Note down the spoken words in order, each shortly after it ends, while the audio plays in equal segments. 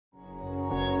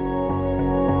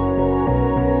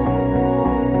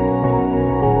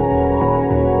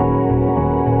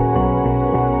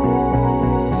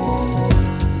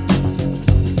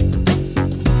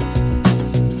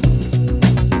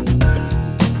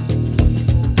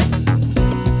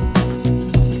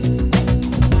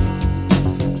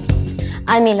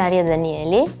I'm Ilaria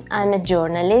Danieli, I'm a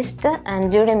journalist, and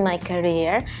during my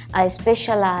career I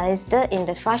specialized in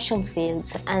the fashion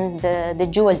fields and the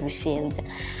jewelry field.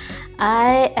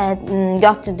 I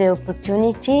got the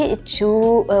opportunity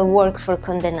to work for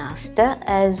Condé Nast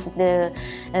as the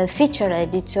feature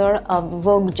editor of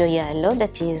Vogue Gioiello,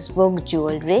 that is Vogue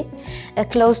Jewellery,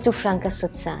 close to Franca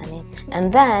Sozzani.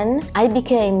 And then I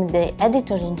became the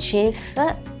editor-in-chief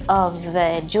of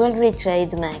a jewelry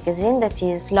trade magazine that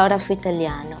is L'Orafo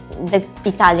Italiano, the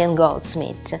Italian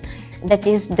goldsmith. That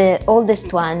is the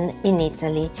oldest one in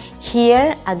Italy.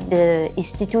 Here at the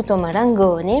Istituto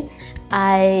Marangoni,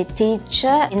 I teach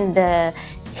in the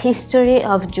History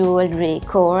of Jewelry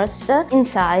course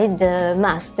inside the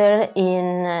Master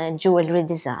in Jewelry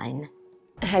Design.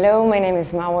 Hello, my name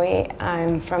is Maui.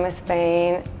 I'm from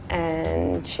Spain,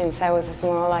 and since I was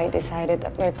small I decided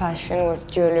that my passion was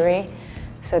jewelry.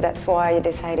 So that's why I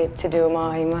decided to do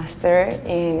my master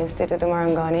in Istituto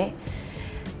Marangoni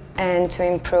and to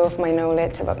improve my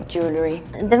knowledge about jewelry.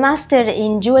 The Master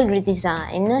in Jewelry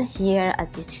Design here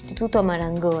at Istituto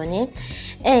Marangoni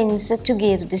aims to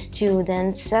give the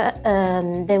students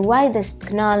the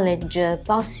widest knowledge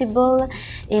possible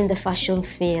in the fashion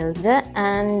field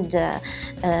and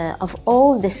of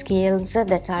all the skills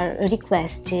that are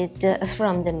requested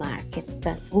from the market.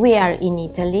 We are in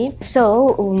Italy,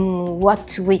 so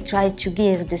what we try to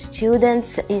give the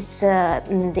students is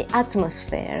the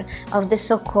atmosphere of the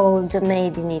so-called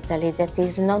Made in Italy, that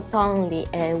is not only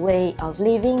a way of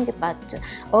living but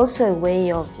also a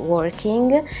way of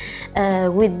working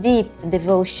with deep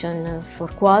devotion for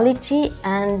quality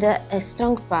and a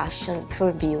strong passion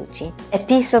for beauty. A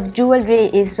piece of jewelry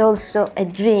is also a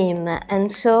dream, and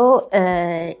so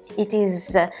it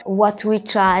is what we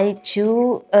try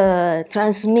to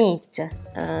transmit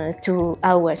to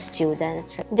our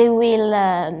students. They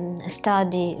will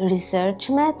study research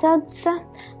methods,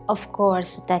 of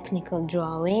course technical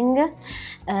drawing,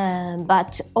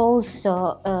 but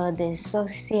also the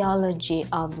sociology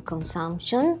of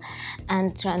consumption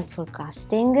and trend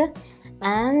forecasting,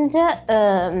 and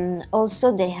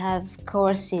also they have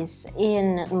courses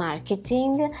in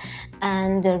marketing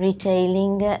and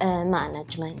retailing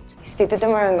management. Istituto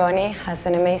Marangoni has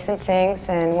an amazing things,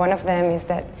 and one of them is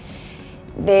that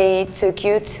they took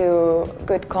you to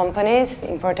good companies,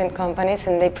 important companies,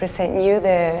 and they present you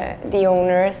the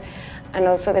owners and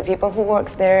also the people who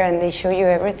works there, and they show you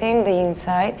everything, the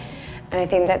inside. And I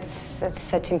think that's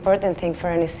such an important thing for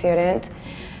any student.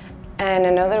 And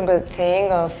another good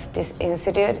thing of this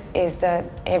institute is that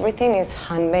everything is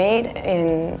handmade,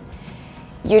 and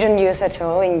you don't use at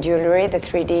all in jewelry the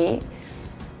 3D.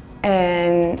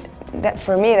 And that,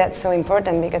 for me, that's so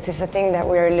important because it's a thing that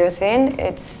we are losing.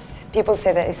 People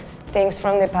say that it's things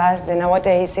from the past, and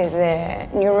nowadays is the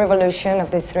new revolution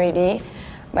of the 3D.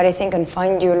 But I think in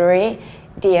fine jewelry,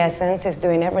 the essence is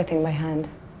doing everything by hand.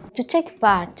 To take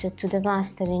part to the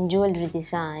Master in Jewelry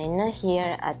Design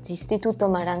here at Istituto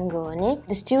Marangoni,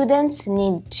 the students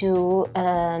need to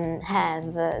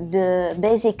have the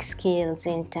basic skills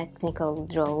in technical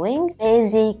drawing,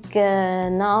 basic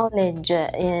knowledge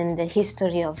in the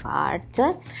history of art,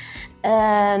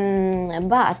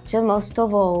 but most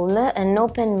of all an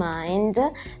open mind,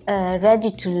 ready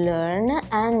to learn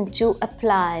and to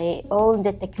apply all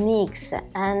the techniques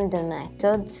and the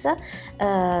methods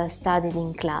studied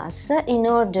in class in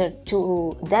order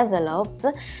to develop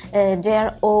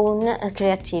their own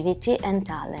creativity and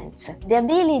talents. The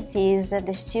abilities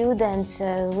the students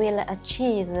will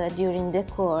achieve during the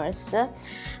course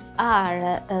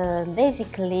are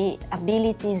basically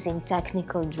abilities in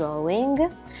technical drawing,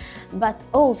 but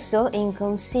also in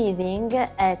conceiving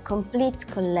a complete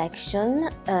collection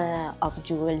of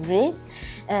jewelry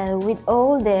with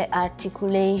all the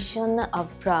articulation of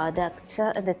products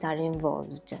that are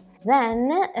involved. Then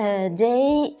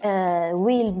they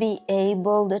will be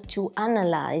able to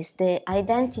analyze the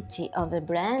identity of a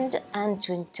brand and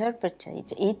to interpret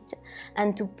it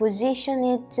and to position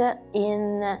it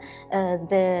in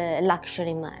the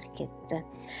luxury market.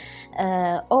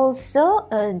 Also,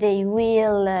 they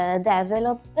will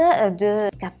develop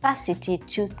the capacity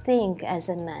to think as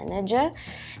a manager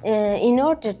in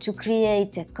order to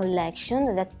create a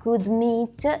collection that could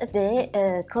meet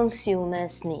the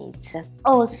consumer's needs.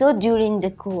 Also, during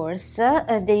the course,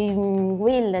 they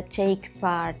will take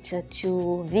part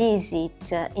to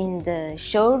visit in the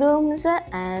showrooms,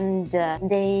 and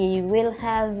they will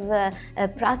have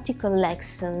practical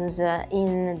lessons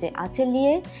in the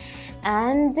atelier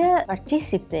and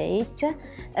participate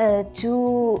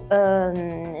to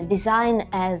design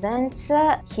events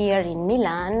here in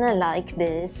Milan, like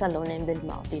the Salone del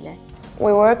Mobile.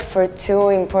 We work for two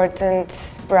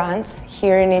important brands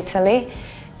here in Italy,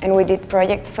 and we did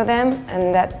projects for them,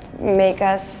 and that make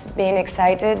us being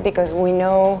excited because we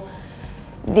know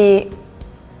the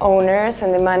owners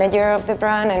and the manager of the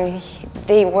brand, and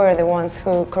they were the ones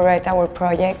who correct our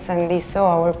projects and they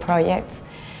saw our projects,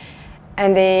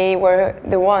 and they were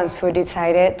the ones who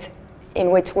decided in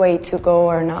which way to go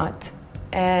or not.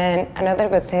 And another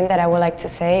good thing that I would like to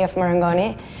say of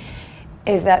Marangoni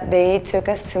is that they took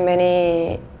us to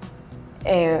many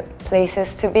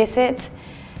places to visit,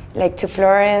 like to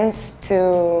Florence,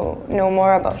 to know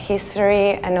more about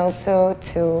history, and also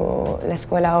to La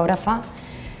Scuola Orafa,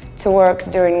 to work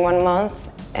during 1 month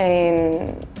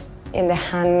in the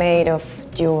handmade of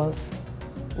jewels.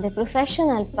 The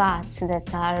professional paths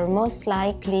that are most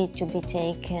likely to be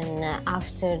taken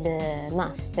after the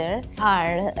master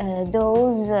are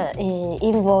those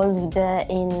involved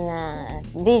in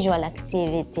visual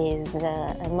activities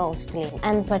mostly,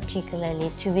 and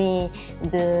particularly to be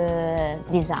the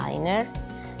designer,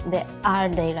 the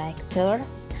art director,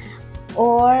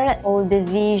 or all the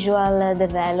visual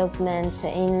development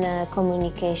in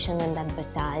communication and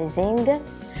advertising,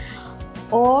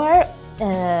 or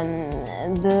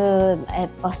a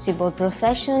possible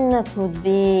profession could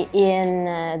be in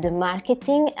the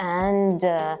marketing and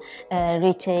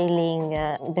retailing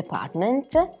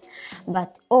department,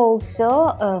 but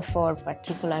also for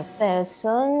particular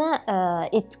person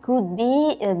it could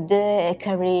be the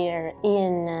career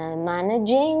in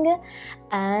managing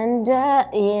and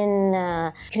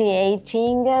in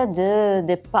creating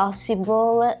the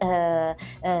possible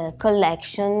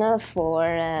collection for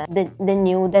the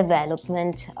new development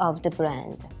of the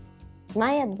brand.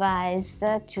 My advice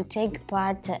to take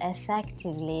part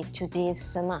effectively to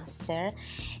this master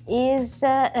is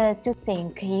to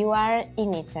think you are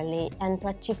in Italy, and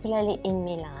particularly in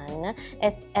Milan,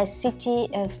 a city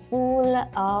full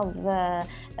of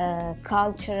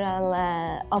cultural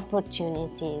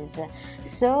opportunities.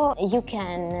 So you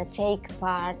can take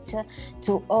part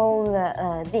to all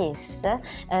this,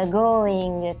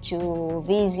 going to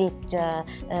visit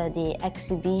the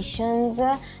exhibitions,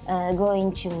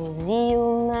 going to museums,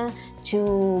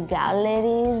 to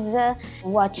galleries,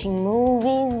 watching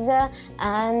movies,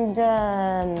 and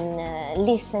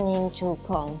listening to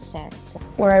concerts.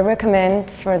 What I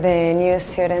recommend for the new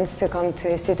students to come to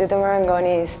Istituto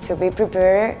Marangoni is to be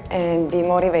prepared and be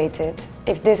motivated.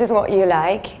 If this is what you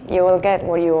like, you will get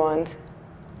what you want.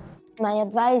 My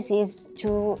advice is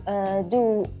to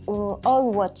do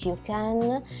all what you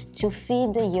can to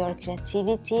feed your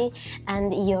creativity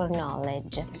and your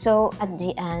knowledge. So at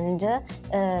the end,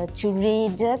 to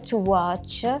read, to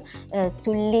watch,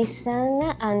 to listen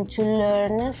and to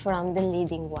learn from the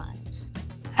leading ones.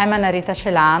 I'm Anarita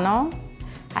Celano.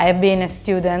 I have been a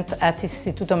student at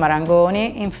Istituto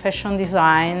Marangoni in fashion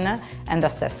design and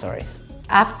accessories.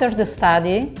 After the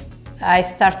study, I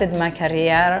started my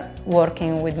career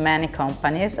working with many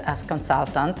companies as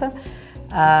consultant,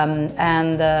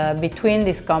 and between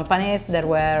these companies there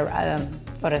were,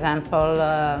 for example,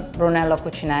 Brunello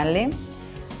Cucinelli,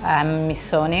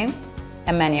 Missoni,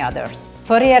 and many others.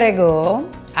 4 years ago,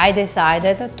 I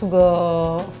decided to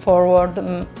go forward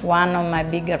one of my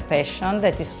bigger passions,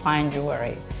 that is fine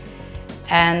jewelry.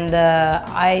 And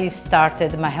I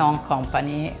started my own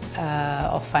company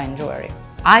of fine jewelry.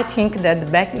 I think that the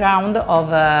background of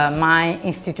my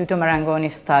Istituto Marangoni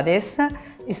studies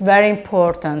is very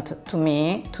important to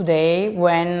me today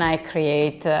when I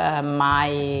create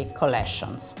my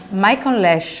collections. My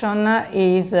collection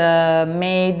is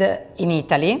made in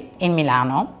Italy, in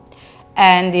Milano,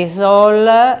 and is all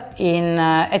in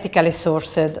ethically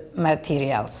sourced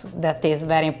materials. That is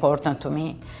very important to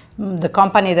me. The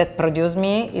company that produced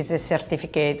me is a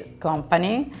certificate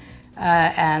company,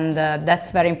 and that's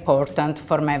very important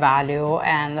for my value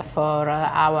and for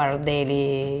our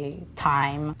daily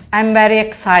time. I'm very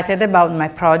excited about my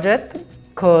project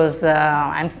because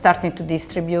I'm starting to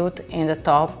distribute in the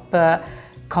top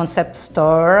concept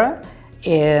store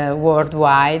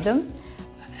worldwide,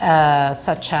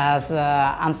 such as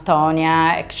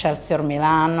Antonia, Excelsior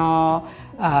Milano,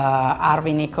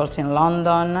 Harvey Nichols in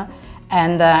London.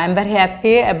 And I'm very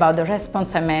happy about the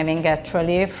response I'm having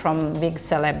actually from big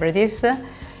celebrities.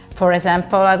 For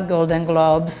example, at Golden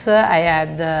Globes, I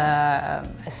had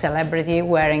a celebrity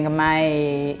wearing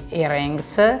my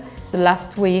earrings.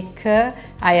 Last week,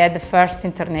 I had the first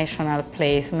international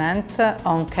placement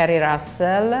on Carrie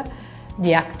Russell,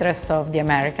 the actress of The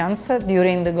Americans,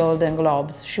 during the Golden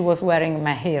Globes. She was wearing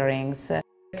my earrings.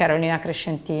 Carolina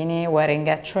Crescentini wearing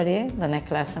actually the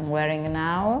necklace I'm wearing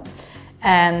now.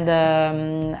 And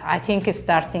I think it's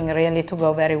starting really to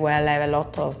go very well. I have a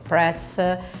lot of press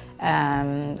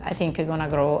I think it's gonna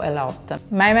grow a lot.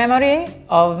 My memory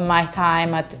of my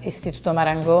time at Istituto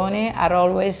Marangoni are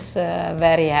always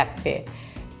very happy,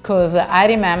 because I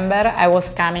remember I was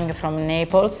coming from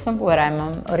Naples, where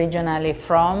I'm originally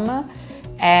from,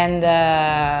 and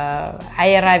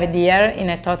I arrived here in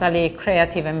a totally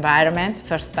creative environment,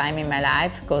 first time in my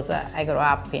life, because I grew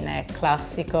up in a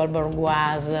classical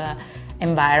bourgeois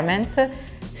environment.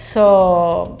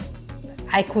 So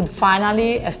I could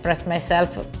finally express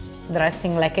myself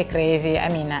dressing like a crazy. I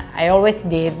mean, I always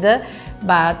did,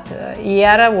 but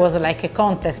here was like a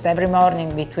contest every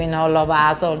morning between all of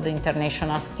us, all the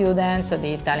international students,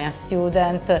 the Italian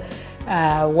student,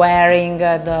 wearing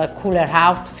the cooler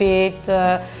outfit,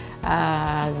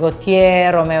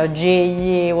 Gautier, Romeo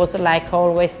Gigli. It was like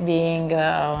always being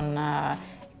on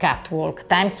catwalk.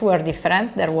 Times were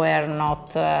different, there were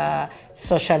not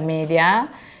social media,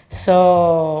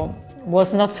 so it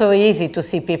was not so easy to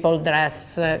see people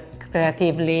dress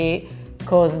creatively,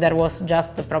 because there was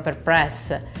just the proper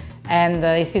press. And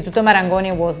Istituto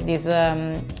Marangoni was this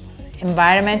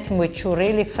environment in which you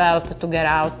really felt to get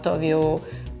out of you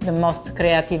the most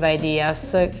creative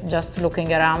ideas, just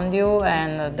looking around you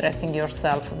and dressing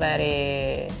yourself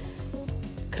very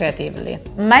creatively.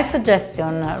 My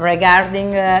suggestion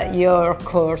regarding your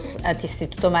course at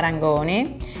Istituto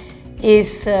Marangoni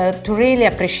is to really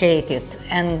appreciate it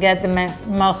and get the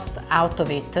most out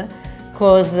of it,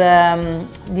 because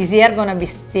this year gonna be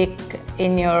stick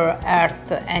in your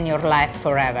heart and your life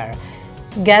forever.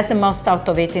 Get the most out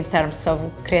of it in terms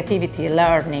of creativity,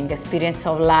 learning, experience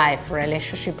of life,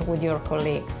 relationship with your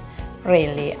colleagues.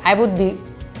 Really, I would be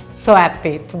so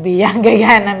happy to be young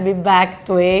again and be back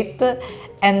to it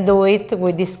and do it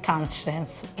with this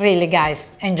conscience. Really,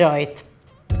 guys, enjoy it.